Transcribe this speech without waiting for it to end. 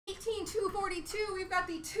242, we've got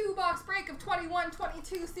the 2-box break of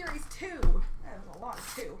 21-22 Series 2. That is a lot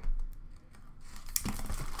of 2.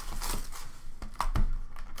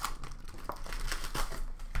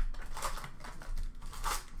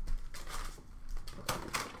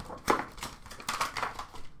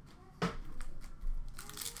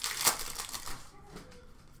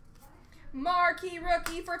 Marquee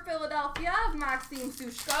rookie for Philadelphia of Maxime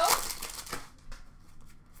Sushko.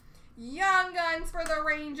 Young Guns for the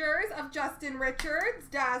Rangers of Justin Richards.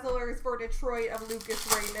 Dazzlers for Detroit of Lucas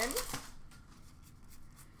Raymond.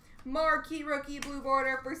 Marquee rookie blue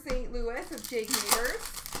border for St. Louis of Jake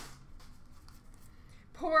Maters.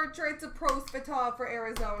 Portraits of Prospitov for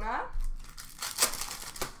Arizona.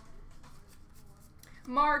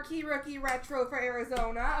 Marquee rookie retro for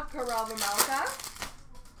Arizona of Karel Vejmelka.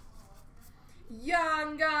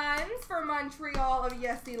 Young Guns for Montreal of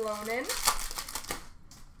Jesse Lonen.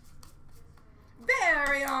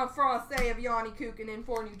 Variant Francais of Yanni Kukkonen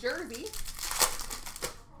for New Jersey.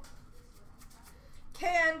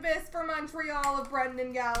 Canvas for Montreal of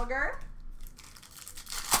Brendan Gallagher.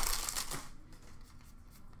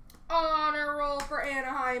 Honor roll for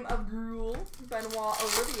Anaheim of Gruel, Benoit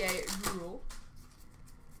Olivier Gruel.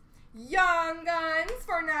 Young Guns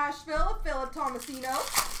for Nashville of Philip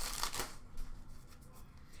Tomasino.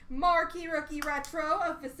 Marquee rookie retro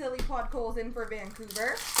of Vasily Podkolzin for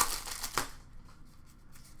Vancouver.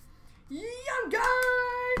 Young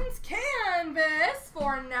Guns canvas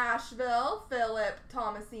for Nashville, Philip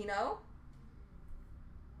Tomasino.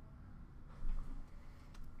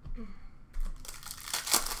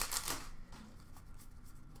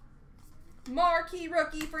 Marquee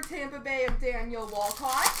rookie for Tampa Bay of Daniel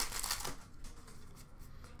Walcott.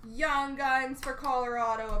 Young Guns for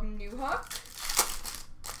Colorado of Newhook.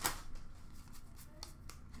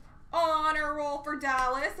 Honor roll for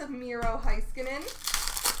Dallas of Miro Heiskanen.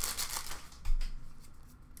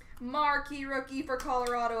 Marquee rookie for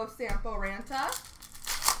Colorado of Sampo Ranta.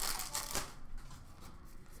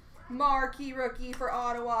 Marquee rookie for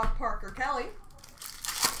Ottawa of Parker Kelly.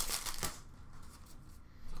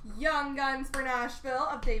 Young Guns for Nashville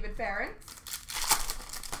of David Ferentz.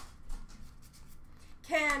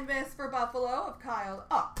 Canvas for Buffalo of Kyle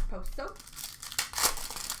Posto.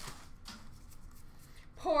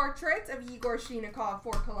 Portraits of Igor Sheenikov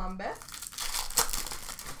for Columbus.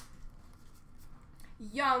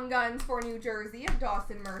 Young Guns for New Jersey of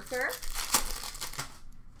Dawson Mercer.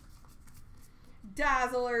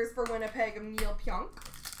 Dazzlers for Winnipeg of Neil Pionk.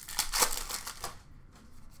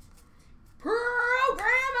 Program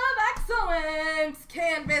of Excellence!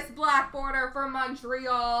 Canvas black border for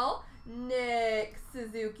Montreal, Nick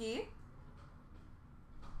Suzuki.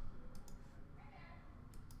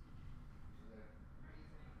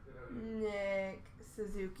 Nick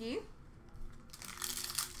Suzuki.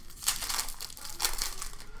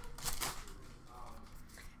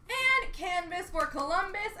 And canvas for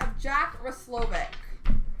Columbus of Jack Roslovic.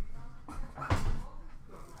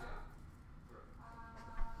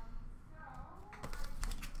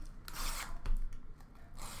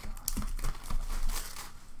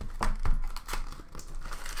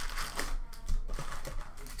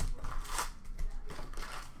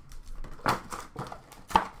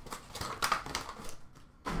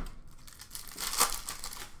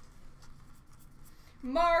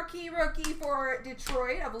 Marquee rookie for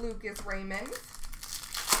Detroit of Lucas Raymond.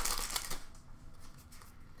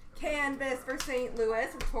 Canvas for St.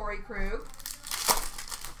 Louis of Torrey Krug.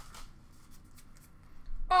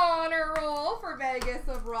 Honor roll for Vegas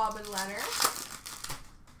of Robin Leonard.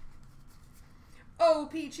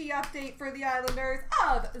 OPG update for the Islanders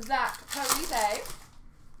of Zach Parise.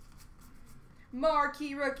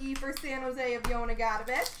 Marquee rookie for San Jose of Yona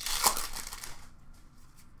Gadovich.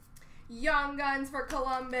 Young Guns for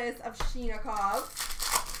Columbus of Sheenikov.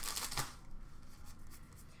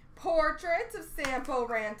 Portraits of Sampo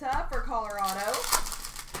Ranta for Colorado.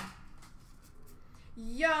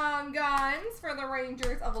 Young Guns for the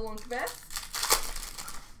Rangers of Lundqvist.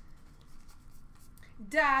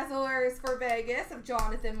 Dazzlers for Vegas of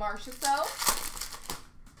Jonathan Marchessault.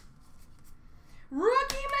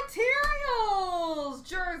 Rookie Materials!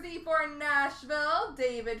 Jersey for Nashville,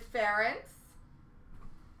 David Ferentz.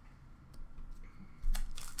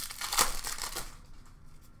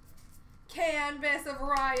 Canvas of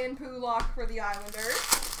Ryan Pulock for the Islanders.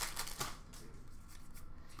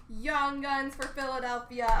 Young Guns for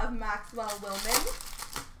Philadelphia of Maxwell Willman.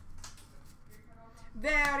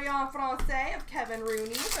 Variant Francais of Kevin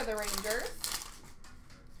Rooney for the Rangers.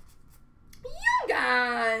 Young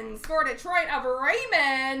Guns for Detroit of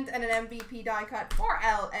Raymond, and an MVP die cut for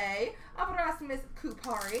LA of Rasmus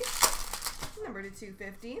Kupari, number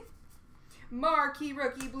 /250. Marquee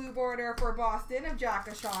rookie blue border for Boston of Jack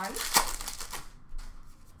Ashawn.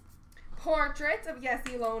 Portrait of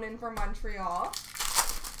Yessi Lonen for Montreal.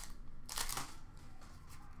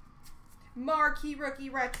 Marquee rookie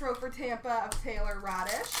retro for Tampa of Taylor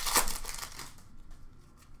Radish.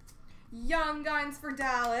 Young Guns for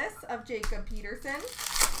Dallas of Jacob Peterson.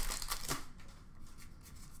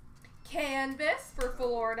 Canvas for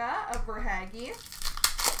Florida of Verhaeghe.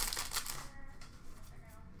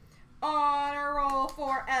 Honor roll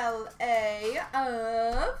for LA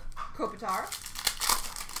of Kopitar.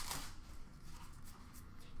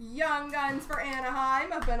 Young Guns for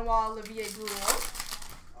Anaheim of Benoit Olivier-Gould.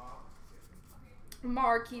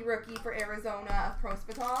 Marquee rookie for Arizona of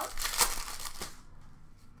Prosvetov.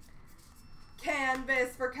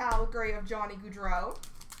 Canvas for Calgary of Johnny Gaudreau.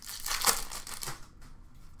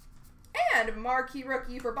 And marquee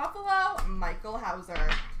rookie for Buffalo, Michael Hauser.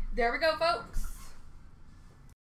 There we go, folks.